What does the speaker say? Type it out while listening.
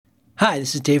Hi,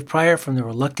 this is Dave Pryor from The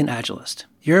Reluctant Agilist.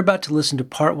 You're about to listen to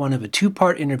part one of a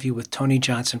two-part interview with Tony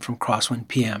Johnson from Crosswind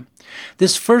PM.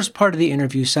 This first part of the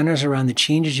interview centers around the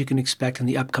changes you can expect in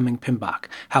the upcoming PMBOK,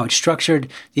 how it's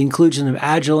structured, the inclusion of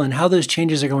Agile, and how those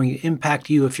changes are going to impact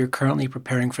you if you're currently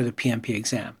preparing for the PMP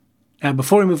exam. Now,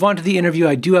 before we move on to the interview,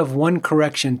 I do have one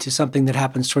correction to something that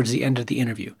happens towards the end of the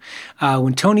interview.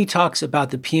 When Tony talks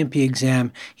about the PMP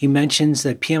exam, he mentions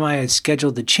that PMI has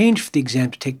scheduled the change for the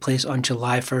exam to take place on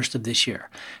July 1st of this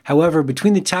year. However,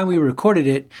 between the time we recorded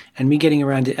it and me getting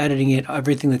around to editing it,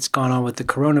 everything that's gone on with the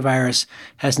coronavirus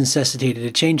has necessitated a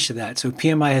change to that. So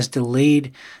PMI has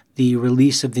delayed the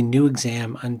release of the new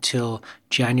exam until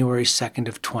January 2nd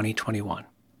of 2021.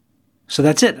 So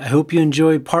that's it. I hope you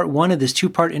enjoy part one of this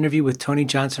two-part interview with Tony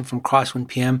Johnson from Crosswind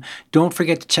PM. Don't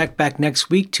forget to check back next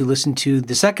week to listen to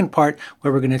the second part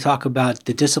where we're going to talk about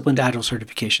the Disciplined Agile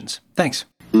certifications. Thanks.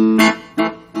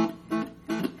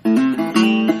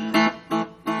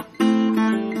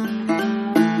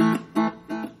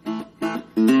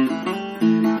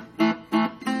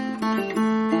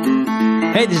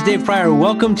 Hey, this is Dave Pryor.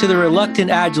 Welcome to The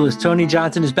Reluctant Agilist. Tony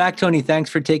Johnson is back. Tony, thanks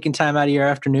for taking time out of your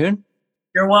afternoon.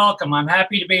 You're welcome. I'm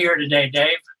happy to be here today,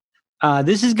 Dave.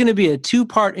 This is going to be a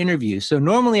two-part interview. So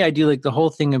normally I do like the whole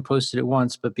thing and post it at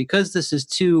once, but because this is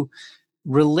two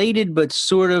related but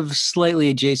sort of slightly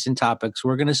adjacent topics,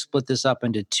 we're going to split this up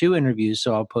into two interviews.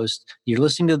 So I'll post, you're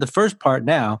listening to the first part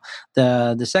now.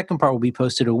 The second part will be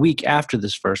posted a week after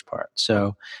this first part.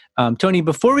 So Tony,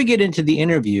 before we get into the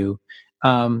interview,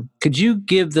 could you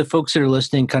give the folks that are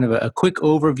listening kind of a quick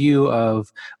overview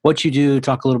of what you do,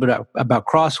 talk a little bit about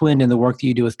Crosswind and the work that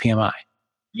you do with PMI?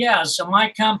 Yeah, so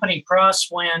my company,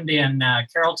 Crosswind in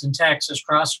Carrollton, Texas,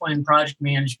 Crosswind Project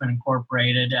Management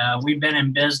Incorporated, we've been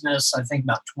in business, I think,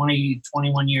 about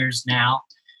 21 years now.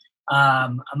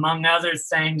 Among other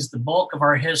things, the bulk of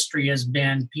our history has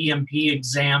been PMP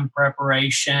exam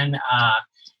preparation.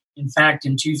 In fact,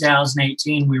 in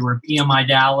 2018, we were PMI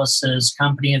Dallas's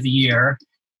Company of the Year.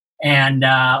 And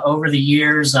over the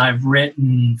years, I've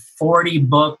written 40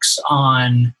 books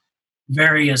on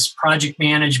various project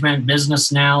management,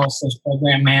 business analysis,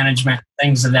 program management,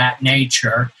 things of that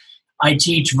nature. I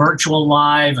teach virtual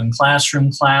live and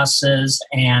classroom classes.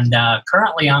 And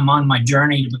currently, I'm on my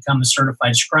journey to become a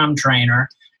certified Scrum trainer.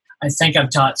 I think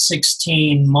I've taught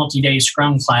 16 multi-day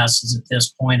Scrum classes at this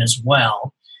point as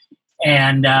well.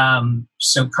 And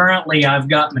so currently I've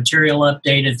got material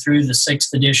updated through the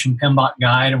 6th edition PMBOK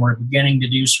guide, and we're beginning to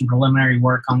do some preliminary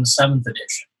work on the 7th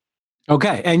edition.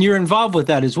 Okay, and you're involved with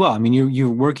that as well. I mean, you're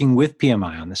working with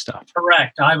PMI on this stuff.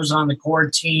 Correct. I was on the core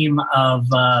team of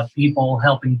people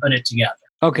helping put it together.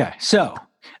 Okay, so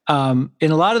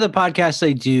in a lot of the podcasts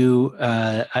I do,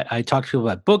 I talk to people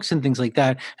about books and things like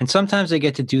that. And sometimes I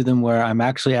get to do them where I'm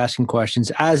actually asking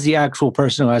questions as the actual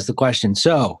person who has the question.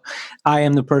 So I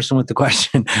am the person with the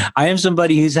question. I am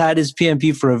somebody who's had his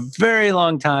PMP for a very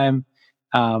long time.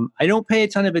 I don't pay a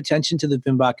ton of attention to the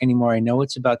PMBOK anymore. I know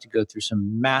it's about to go through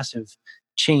some massive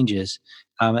changes.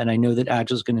 And I know that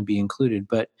Agile is going to be included.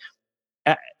 But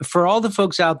for all the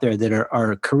folks out there that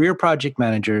are career project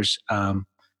managers,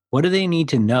 what do they need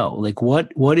to know? Like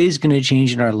what is going to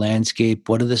change in our landscape?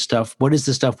 What is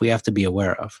the stuff we have to be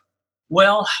aware of?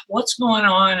 Well, what's going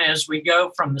on as we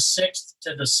go from the 6th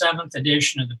to the 7th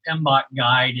edition of the PMBOK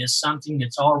guide is something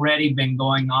that's already been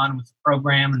going on with the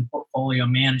program and portfolio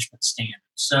management standards.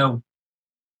 So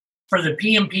for the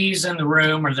PMPs in the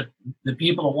room, or the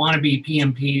people that want to be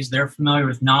PMPs, they're familiar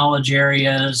with knowledge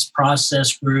areas,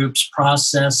 process groups,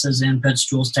 processes, inputs,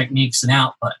 tools, techniques, and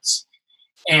outputs.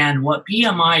 And what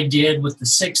PMI did with the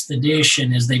 6th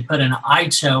edition is they put an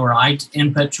ITO, or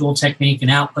input, tool, technique,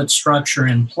 and output structure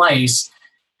in place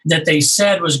that they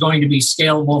said was going to be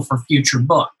scalable for future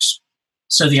books.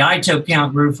 So the ITO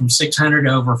count grew from 600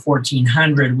 to over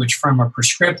 1,400, which from a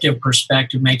prescriptive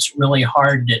perspective makes it really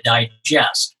hard to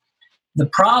digest. The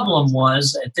problem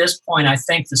was, at this point, I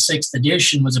think the 6th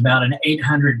edition was about an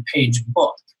 800-page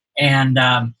book. And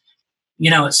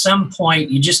at some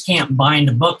point, you just can't bind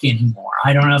a book anymore.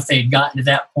 I don't know if they'd gotten to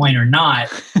that point or not,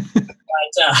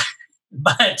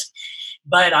 but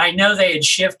I know they had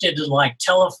shifted to like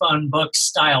telephone book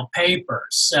style papers,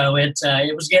 so it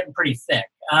was getting pretty thick.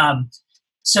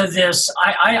 So this,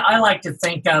 I like to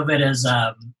think of it as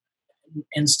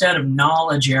instead of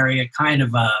knowledge area, kind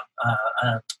of a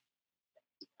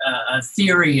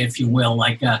theory, if you will,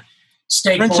 like a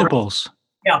stakeholder principles.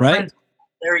 Yeah, right.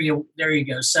 There you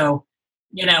go. So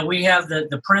we have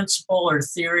the principle or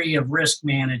theory of risk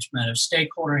management, of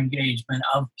stakeholder engagement,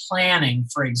 of planning,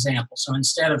 for example. So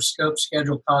instead of scope,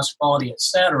 schedule, cost, quality, et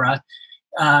cetera,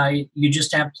 you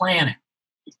just have planning.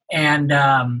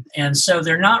 And so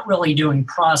they're not really doing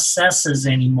processes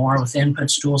anymore with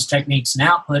inputs, tools, techniques, and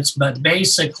outputs, but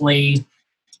basically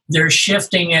they're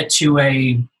shifting it to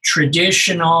a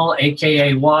traditional,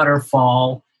 aka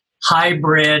waterfall,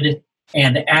 hybrid,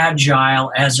 and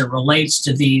agile as it relates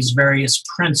to these various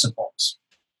principles.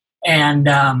 And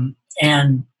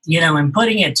in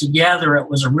putting it together, it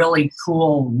was a really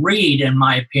cool read, in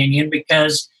my opinion,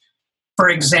 because, for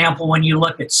example, when you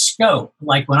look at scope,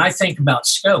 like when I think about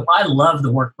scope, I love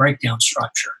the work breakdown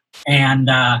structure, and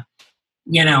and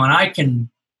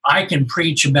I can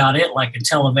preach about it like a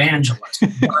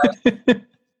televangelist.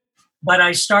 But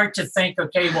I start to think,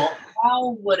 okay, well,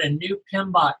 how would a new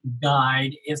PMBOK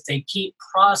guide, if they keep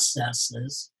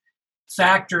processes,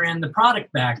 factor in the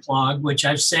product backlog, which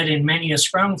I've said in many a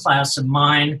Scrum class of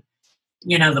mine,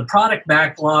 the product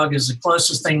backlog is the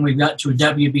closest thing we've got to a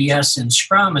WBS in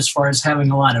Scrum as far as having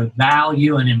a lot of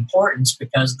value and importance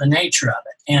because of the nature of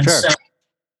it. And Sure.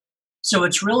 so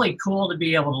it's really cool to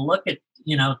be able to look at,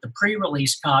 the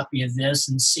pre-release copy of this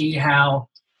and see how,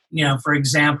 for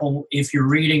example, if you're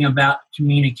reading about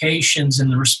communications in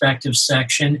the respective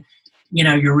section,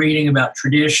 you're reading about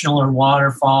traditional or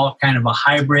waterfall, kind of a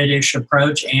hybrid-ish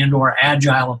approach and or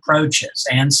agile approaches.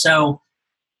 And so,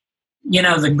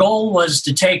 the goal was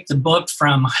to take the book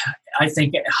from, I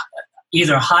think,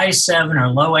 either high 7 or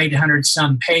low 800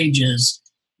 some pages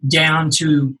down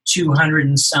to 200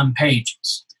 and some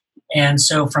pages. And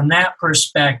so from that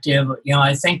perspective,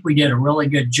 I think we did a really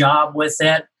good job with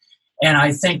it. And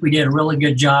I think we did a really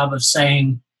good job of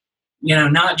saying,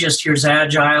 not just here's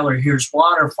agile or here's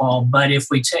waterfall, but if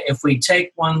we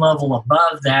take one level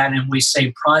above that and we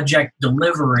say project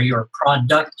delivery or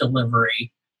product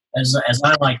delivery, as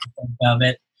I like to think of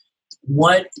it,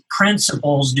 what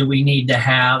principles do we need to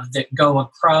have that go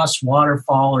across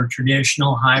waterfall or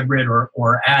traditional, hybrid,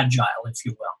 or agile, if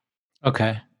you will?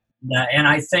 Okay. And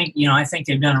I think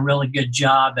they've done a really good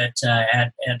job at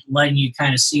letting you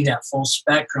kind of see that full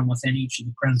spectrum within each of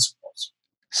the principles.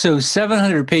 So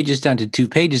 700 pages down to 2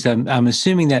 pages. I'm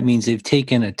assuming that means they've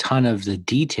taken a ton of the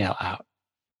detail out.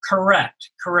 Correct.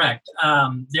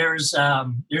 There's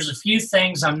a few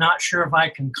things I'm not sure if I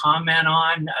can comment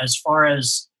on as far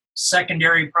as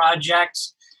secondary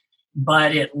projects,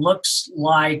 but it looks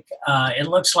like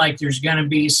there's going to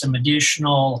be some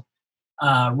additional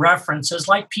references,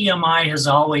 like PMI has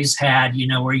always had,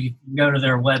 where you can go to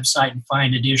their website and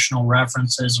find additional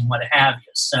references and what have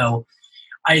you. So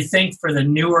I think for the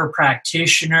newer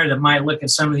practitioner that might look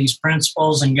at some of these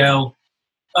principles and go,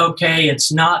 okay,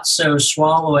 it's not so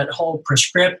swallow it whole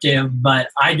prescriptive, but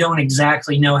I don't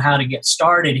exactly know how to get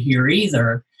started here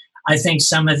either. I think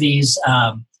some of these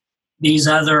other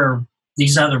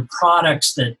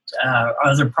products or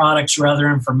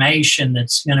other information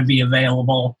that's going to be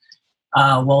available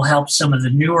will help some of the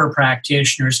newer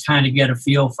practitioners kind of get a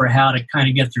feel for how to kind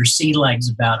of get their sea legs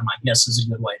about them, I guess is a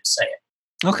good way to say it.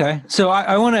 Okay. So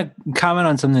I want to comment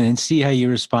on something and see how you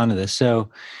respond to this. So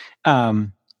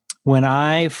when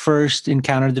I first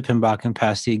encountered the PMBOK and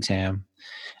passed the exam,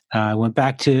 I went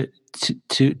back to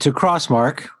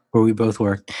Crossmark, where we both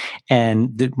worked.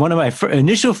 And one of my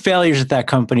initial failures at that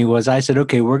company was I said,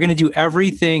 okay, we're going to do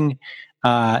everything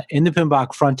in the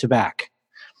PMBOK front to back.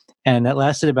 And that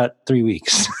lasted about 3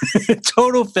 weeks.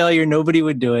 Total failure. Nobody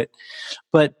would do it.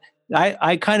 But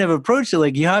I kind of approached it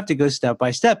like you have to go step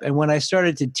by step. And when I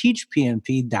started to teach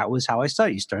PMP, that was how I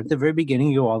started. You start at the very beginning,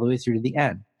 you go all the way through to the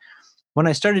end. When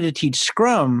I started to teach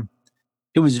Scrum,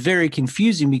 it was very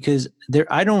confusing because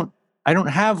I don't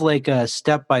have like a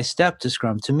step by step to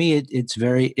Scrum. To me, it's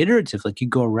very iterative. Like you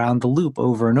go around the loop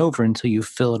over and over until you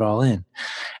fill it all in.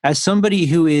 As somebody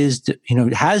who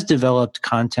has developed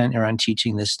content around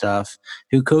teaching this stuff,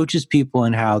 who coaches people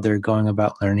in how they're going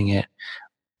about learning it,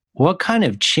 what kind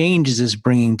of change is this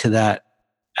bringing to that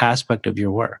aspect of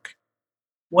your work?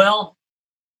 Well,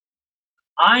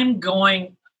 I'm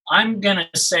going to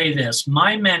say this.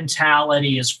 My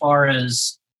mentality as far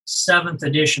as 7th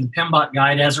edition PMBOK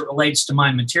guide as it relates to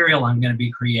my material I'm going to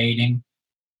be creating,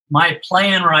 my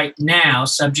plan right now,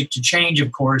 subject to change,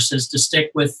 of course, is to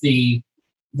stick with the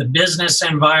business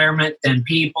environment, then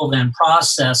people, then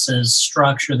processes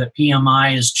structure that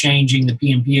PMI is changing the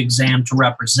PMP exam to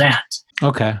represent.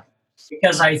 Okay.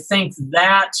 Because I think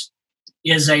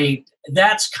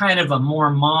that's kind of a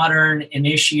more modern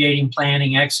initiating,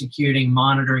 planning, executing,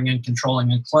 monitoring, and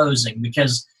controlling and closing,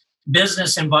 because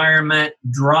business environment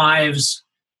drives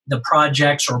the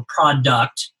projects or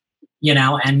product,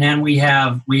 and then we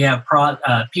have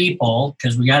people,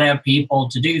 because we got to have people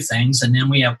to do things, and then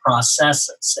we have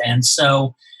processes. And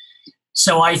so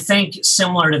I think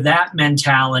similar to that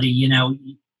mentality,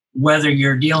 whether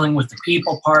you're dealing with the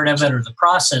people part of it or the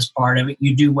process part of it,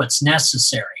 you do what's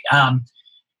necessary.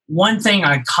 One thing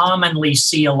I commonly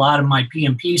see a lot of my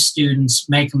PMP students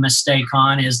make a mistake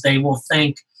on is they will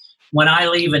think, when I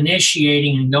leave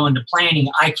initiating and go into planning,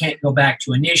 I can't go back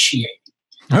to initiating.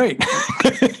 Right.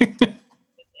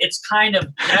 It's kind of,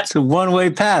 that's a one-way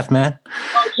path, man.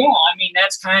 Oh, yeah. I mean,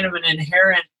 that's kind of an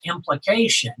inherent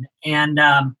implication. And,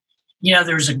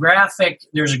 there's a graphic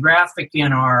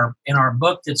in our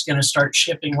book that's going to start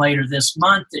shipping later this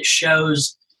month that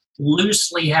shows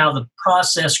loosely how the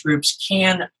process groups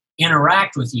can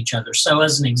interact with each other. So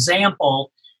as an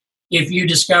example, if you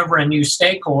discover a new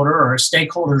stakeholder or a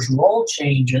stakeholder's role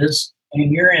changes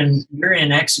and you're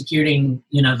in executing,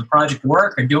 the project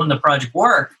work or doing the project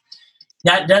work,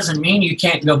 that doesn't mean you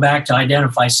can't go back to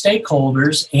identify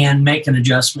stakeholders and make an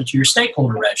adjustment to your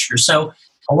stakeholder register. So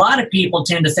a lot of people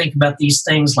tend to think about these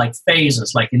things like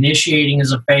phases, like initiating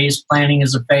is a phase, planning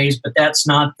is a phase, but that's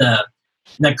not the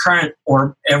current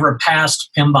or ever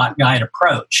past PMBOK guide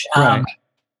approach. Right.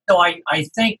 So I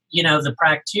think, the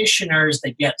practitioners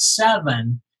that get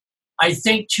 7, I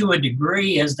think to a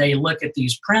degree as they look at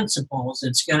these principles,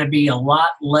 it's going to be a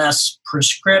lot less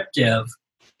prescriptive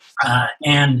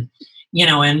and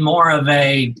more of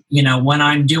a, when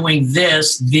I'm doing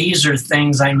this, these are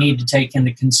things I need to take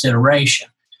into consideration,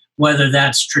 whether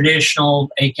that's traditional,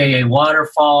 AKA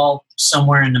waterfall,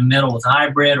 somewhere in the middle with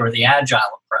hybrid or the agile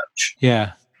approach.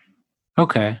 Yeah.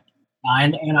 Okay.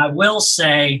 And I will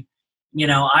say,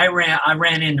 I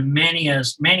ran into many a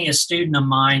student of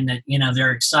mine that,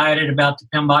 they're excited about the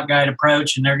PMBOK guide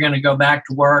approach and they're going to go back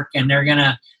to work and they're going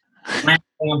to slam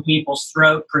down people's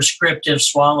throat, prescriptive,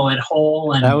 swallow it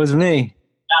whole. And that was me.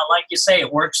 Like you say,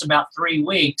 it works about 3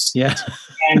 weeks. Yeah.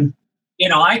 And,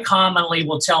 I commonly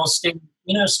will tell students,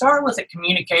 start with a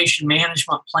communication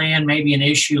management plan, maybe an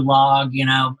issue log,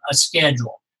 a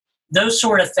schedule. Those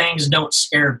sort of things don't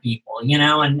scare people,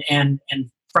 and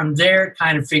from there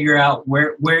kind of figure out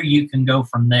where you can go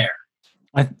from there.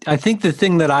 I think the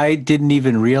thing that I didn't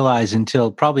even realize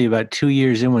until probably about 2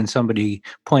 years in when somebody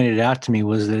pointed it out to me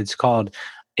was that it's called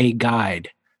a guide,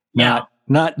 not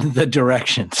the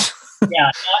directions.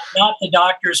 Yeah, not the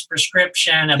doctor's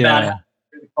prescription about how to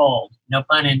do the cold. No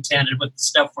pun intended with the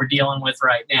stuff we're dealing with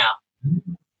right now.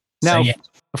 Now,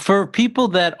 for people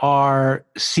that are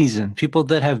seasoned, people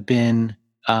that have been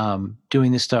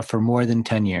doing this stuff for more than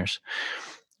 10 years,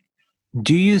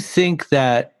 do you think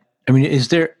that, are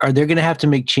they going to have to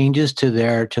make changes to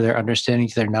their understanding,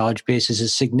 to their knowledge base? Is it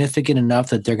significant enough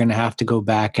that they're going to have to go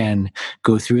back and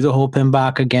go through the whole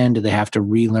PMBOK again? Do they have to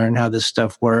relearn how this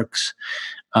stuff works?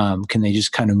 Can they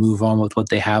just kind of move on with what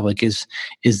they have? Like, is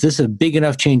this a big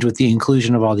enough change with the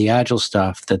inclusion of all the agile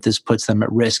stuff that this puts them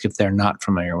at risk if they're not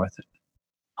familiar with it?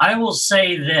 I will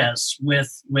say this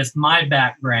with my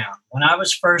background. When I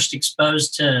was first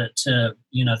exposed to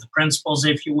the principles,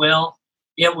 if you will,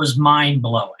 it was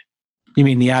mind-blowing. You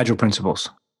mean the agile principles?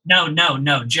 No.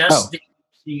 Just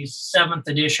the 7th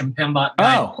edition PMBOK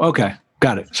guide. Oh, okay.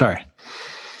 Got it. Sorry.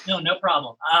 No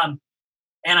problem.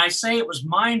 And I say it was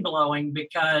mind-blowing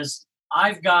because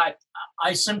I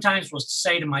sometimes will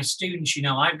say to my students,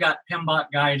 I've got PMBOK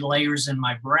guide layers in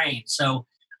my brain. So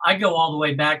I go all the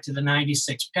way back to the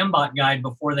 96 PMBOK guide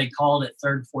before they called it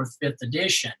 3rd, 4th, 5th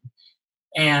edition.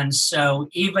 And so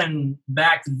even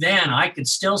back then, I could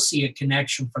still see a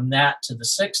connection from that to the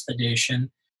 6th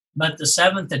edition. But the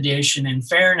 7th edition, in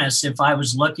fairness, if I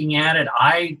was looking at it,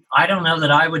 I don't know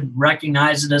that I would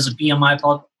recognize it as a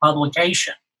PMI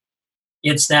publication.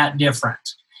 It's that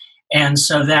different. And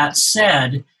so that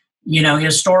said,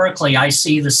 historically, I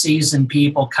see the seasoned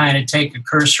people kind of take a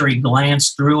cursory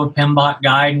glance through a PMBOK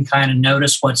guide and kind of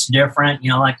notice what's different. They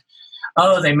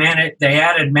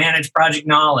added managed project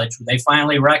knowledge. They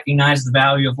finally recognized the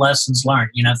value of lessons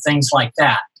learned, things like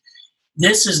that.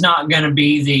 This is not going to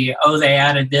be they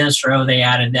added this or they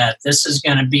added that. This is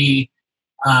going to be,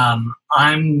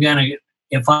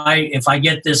 if I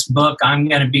get this book, I'm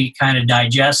going to be kind of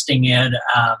digesting it.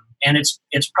 And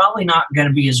it's probably not going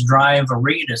to be as dry of a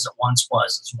read as it once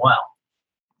was as well.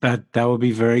 That would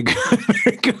be very good.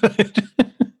 Very good.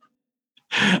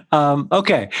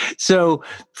 Okay. So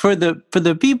for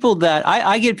the people that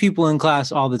I get people in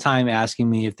class all the time asking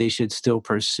me if they should still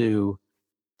pursue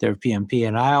their PMP.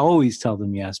 And I always tell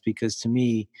them yes, because to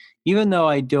me, even though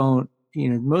I don't,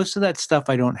 most of that stuff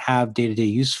I don't have day-to-day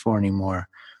use for anymore.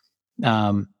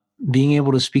 Being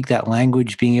able to speak that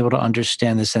language, being able to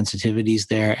understand the sensitivities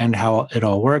there and how it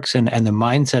all works and the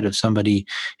mindset of somebody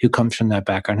who comes from that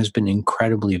background has been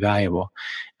incredibly valuable.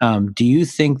 Do you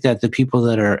think that the people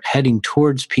that are heading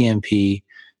towards PMP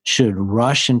should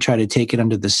rush and try to take it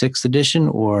under the 6th edition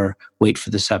or wait for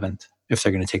the 7th if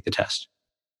they're going to take the test?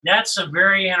 That's a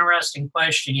very interesting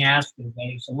question you asked me,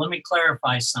 Dave. So let me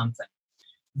clarify something.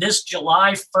 This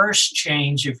July 1st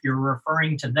change, if you're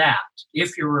referring to that,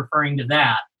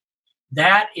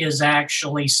 that is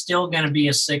actually still going to be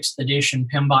a 6th edition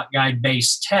PMBOK guide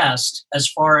based test as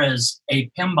far as a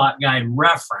PMBOK guide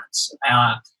reference.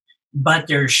 But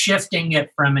they're shifting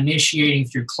it from initiating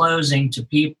through closing to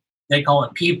people. They call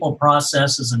it people,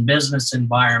 processes, and business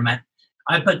environment.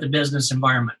 I put the business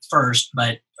environment first,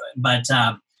 but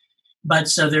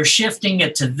so they're shifting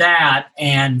it to that,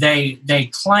 and they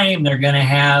claim they're going to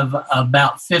have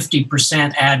about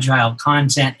 50% agile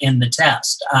content in the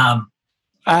test.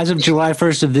 As of July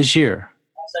 1st of this year?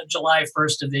 As of July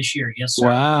 1st of this year, yes, sir.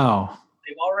 Wow.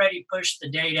 They've already pushed the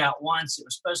date out once. It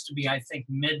was supposed to be, I think,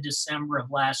 mid-December of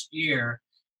last year,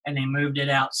 and they moved it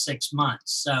out 6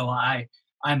 months. So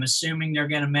I'm assuming they're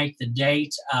going to make the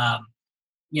date. I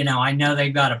know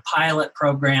they've got a pilot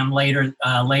program later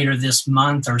this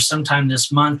month or sometime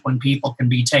this month when people can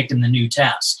be taking the new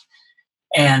test.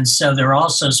 And so they're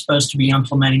also supposed to be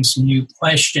implementing some new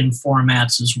question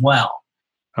formats as well.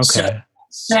 Okay. So that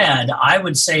said, I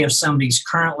would say if somebody's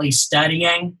currently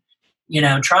studying,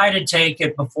 try to take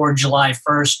it before July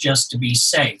 1st just to be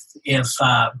safe. If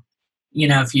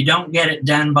you don't get it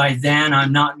done by then,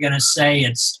 I'm not going to say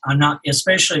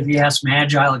especially if you have some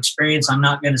agile experience, I'm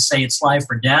not going to say it's life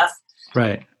or death.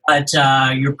 Right. But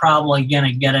you're probably going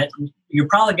to get it. You're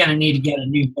probably going to need to get a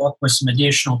new book with some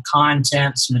additional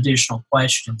content, some additional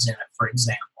questions in it, for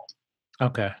example.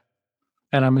 Okay.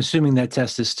 And I'm assuming that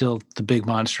test is still the big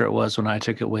monster it was when I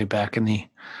took it way back in the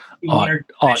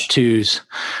aught-twos.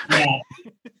 Yeah.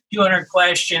 200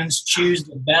 questions, choose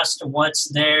the best of what's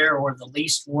there or the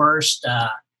least worst.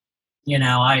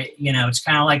 It's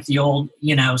kind of like the old,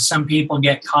 some people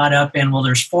get caught up in, well,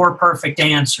 there's 4 perfect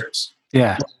answers.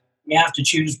 Yeah. You have to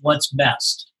choose what's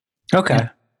best. Okay.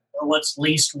 Or what's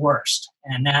least worst.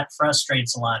 And that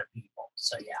frustrates a lot of people.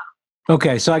 So, yeah.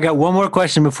 Okay. So I got one more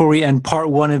question before we end part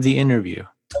 1 of the interview.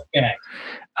 Okay.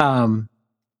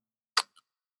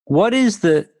 What is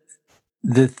the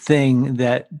thing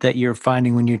that you're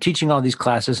finding when you're teaching all these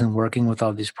classes and working with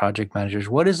all these project managers?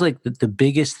 What is like the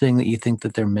biggest thing that you think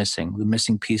that they're missing, the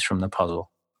missing piece from the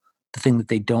puzzle, the thing that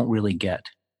they don't really get?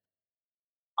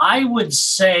 I would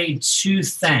say 2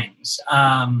 things.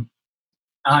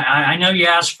 I know you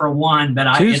asked for one,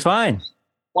 but Two's fine.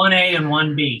 1A and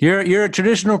 1B. You're a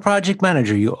traditional project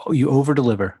manager. You over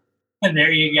deliver. And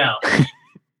there you go.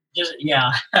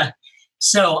 Yeah.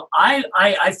 So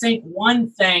I think one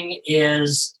thing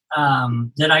is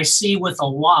that I see with a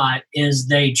lot is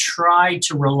they try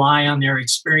to rely on their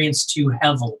experience too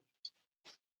heavily.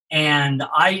 And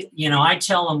I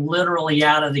tell them literally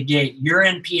out of the gate, you're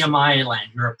in PMI land.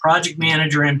 You're a project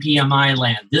manager in PMI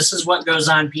land. This is what goes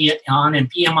on in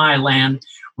PMI land,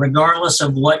 regardless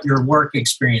of what your work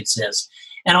experience is.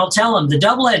 And I'll tell them the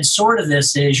double-edged sword of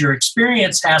this is your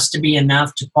experience has to be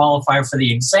enough to qualify for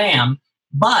the exam,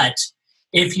 but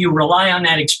if you rely on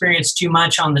that experience too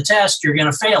much on the test, you're going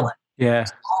to fail it. Yeah.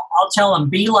 I'll tell them,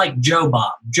 be like Joe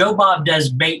Bob. Joe Bob does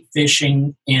bait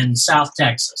fishing in South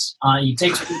Texas. He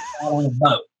takes people out on a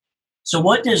boat. So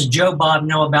what does Joe Bob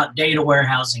know about data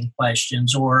warehousing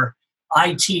questions or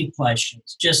IT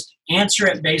questions? Just answer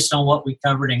it based on what we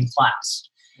covered in class.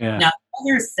 Yeah. Now,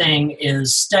 the other thing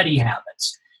is study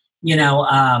habits.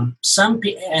 Some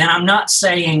people, and I'm not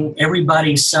saying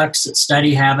everybody sucks at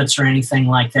study habits or anything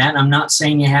like that. I'm not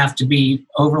saying you have to be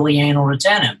overly anal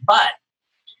retentive, but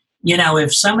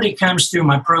if somebody comes through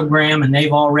my program and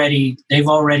they've already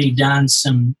done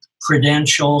some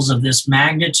credentials of this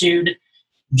magnitude,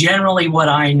 generally what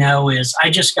I know is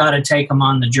I just got to take them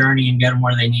on the journey and get them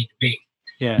where they need to be.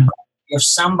 Yeah. But if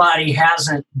somebody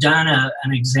hasn't done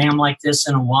an exam like this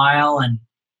in a while, and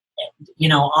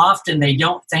often they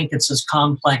don't think it's as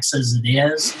complex as it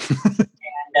is.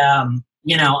 And,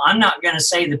 I'm not going to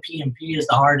say the PMP is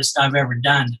the hardest I've ever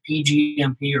done. The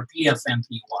PGMP or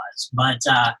PFMP was,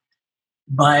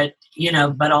 but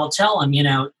I'll tell them,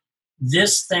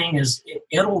 this thing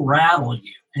it'll rattle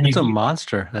you. And it's a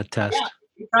monster, that test.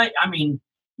 Yeah, right. I mean,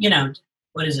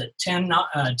 what is it? 10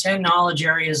 knowledge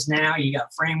areas now. You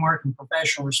got framework and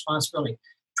professional responsibility.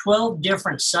 12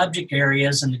 different subject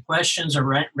areas, and the questions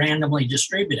are randomly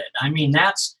distributed. I mean,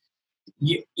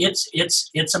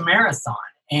 it's a marathon,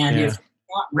 and if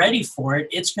you're not ready for it,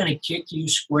 it's going to kick you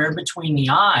square between the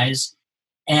eyes,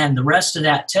 and the rest of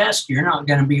that test, you're not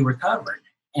going to be recovered.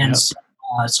 And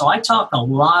so I talk a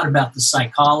lot about the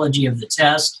psychology of the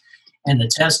test and the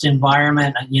test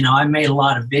environment. I made a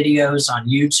lot of videos on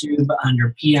YouTube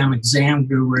under PM Exam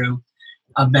Guru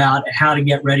about how to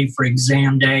get ready for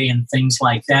exam day and things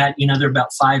like that. They're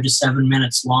about 5 to 7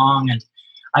 minutes long, and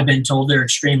I've been told they're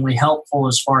extremely helpful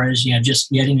as far as,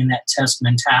 just getting in that test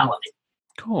mentality.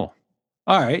 Cool.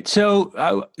 All right.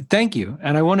 So thank you.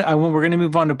 And we're going to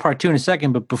move on to part 2 in a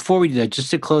second. But before we do that,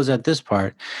 just to close out this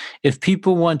part, if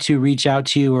people want to reach out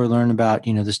to you or learn about,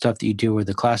 the stuff that you do or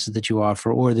the classes that you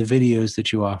offer or the videos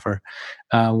that you offer,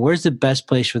 where's the best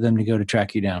place for them to go to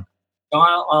track you down? So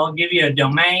I'll give you a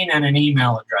domain and an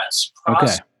email address.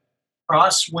 Okay.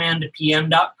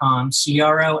 CrosswindPM.com,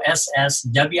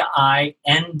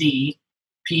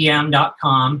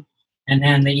 CrosswindPM.com, and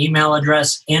then the email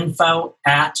address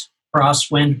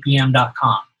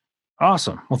info@crosswindpm.com.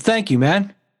 Awesome. Well, thank you,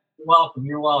 man.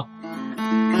 You're welcome.